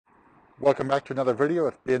Welcome back to another video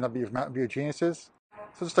with BMW's Mountain View Geniuses.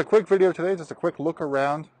 So just a quick video today, just a quick look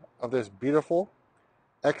around of this beautiful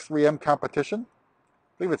X3M competition.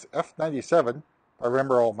 I believe it's F97, if I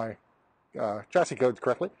remember all my chassis codes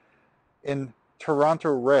correctly, in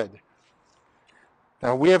Toronot Red.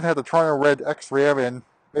 Now we haven't had the Toronot Red X3M in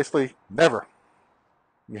basically never.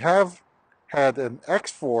 We have had an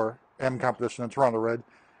X4M competition in Toronot Red.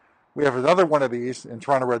 We have another one of these in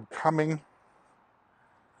Toronot Red coming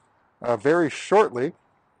very shortly.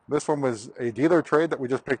 This one was a dealer trade that we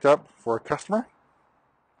just picked up for a customer.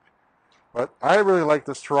 But I really like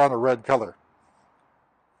this Toronot Red color.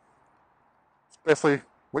 It's basically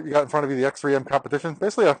what you got in front of you, the X3M competition.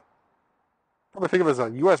 Basically, probably think of it as a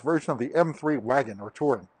US version of the M3 wagon or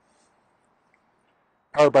Touring.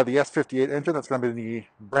 Powered by the S58 engine. That's going to be the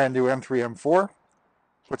brand new M3 M4.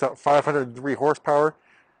 Puts out 503 horsepower.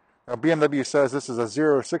 Now BMW says this is a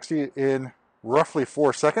 0-60 in roughly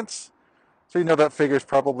 4 seconds. So you know that figure is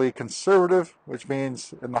probably conservative, which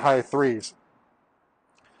means in the high 3s.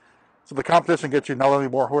 So the competition gets you not only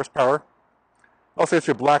more horsepower, also gets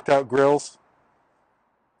you blacked out grills,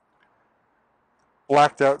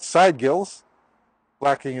 blacked out side gills,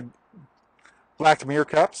 blacked mirror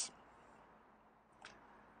caps,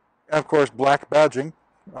 and of course black badging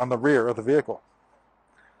on the rear of the vehicle.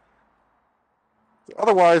 So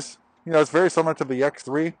otherwise, you know, it's very similar to the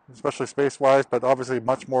X3, especially space-wise, but obviously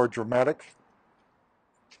much more dramatic.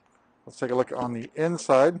 Let's take a look on the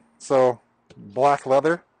inside. So, black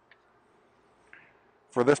leather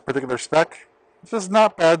for this particular spec. This is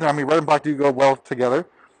not bad. I mean, red and black do go well together.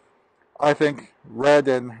 I think red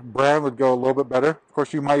and brown would go a little bit better. Of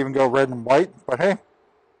course, you might even go red and white, but hey,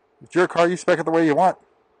 it's your car, you spec it the way you want.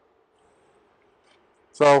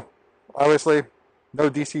 So, obviously, no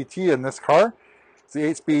DCT in this car. It's the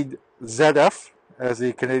 8-speed ZF, as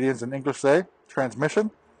the Canadians and English say, transmission.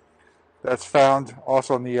 That's found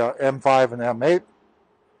also in the M5 and M8.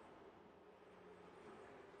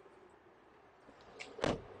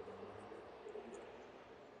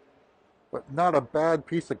 But not a bad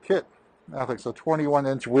piece of kit. I think so.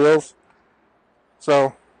 21-inch wheels.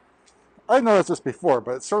 So, I noticed this before,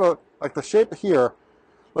 but it's sort of like the shape here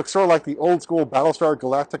looks sort of like the old school Battlestar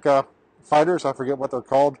Galactica fighters. I forget what they're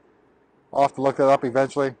called. I'll have to look that up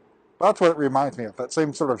eventually. But that's what it reminds me of, that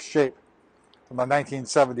same sort of shape from the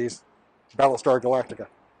 1970s Battlestar Galactica.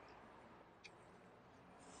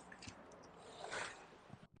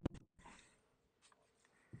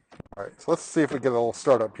 Alright, so let's see if we get a little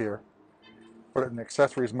startup here. Put it in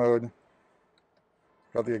accessories mode.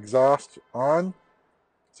 Got the exhaust on.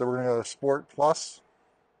 So we're going to go to Sport Plus.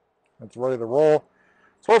 It's ready to roll.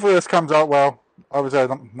 So hopefully this comes out well. Obviously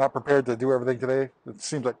I'm not prepared to do everything today. It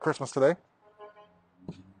seems like Christmas today.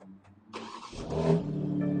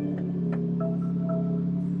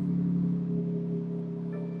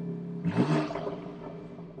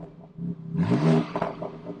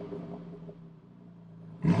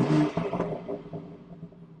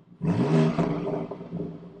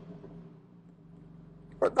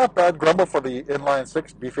 But not bad grumble for the inline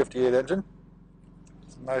 6 B58 engine.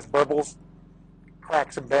 Some nice burbles,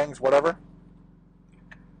 cracks and bangs, whatever.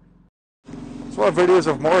 So we'll have videos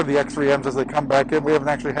of more of the X3Ms as they come back in. We haven't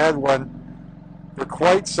actually had one for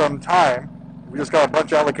quite some time. We just got a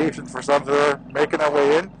bunch of allocations for some that are making their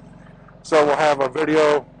way in. So we'll have a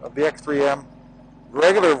video of the X3M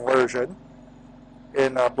regular version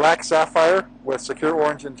in black sapphire with secure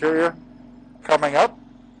orange interior coming up.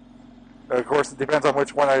 Of course, it depends on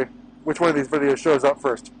which one of these videos shows up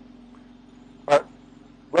first. But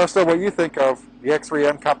let us know what you think of the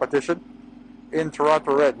X3M competition in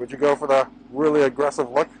Toronot Red. Would you go for the really aggressive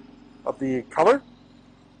look of the color,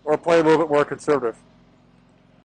 or play a little bit more conservative?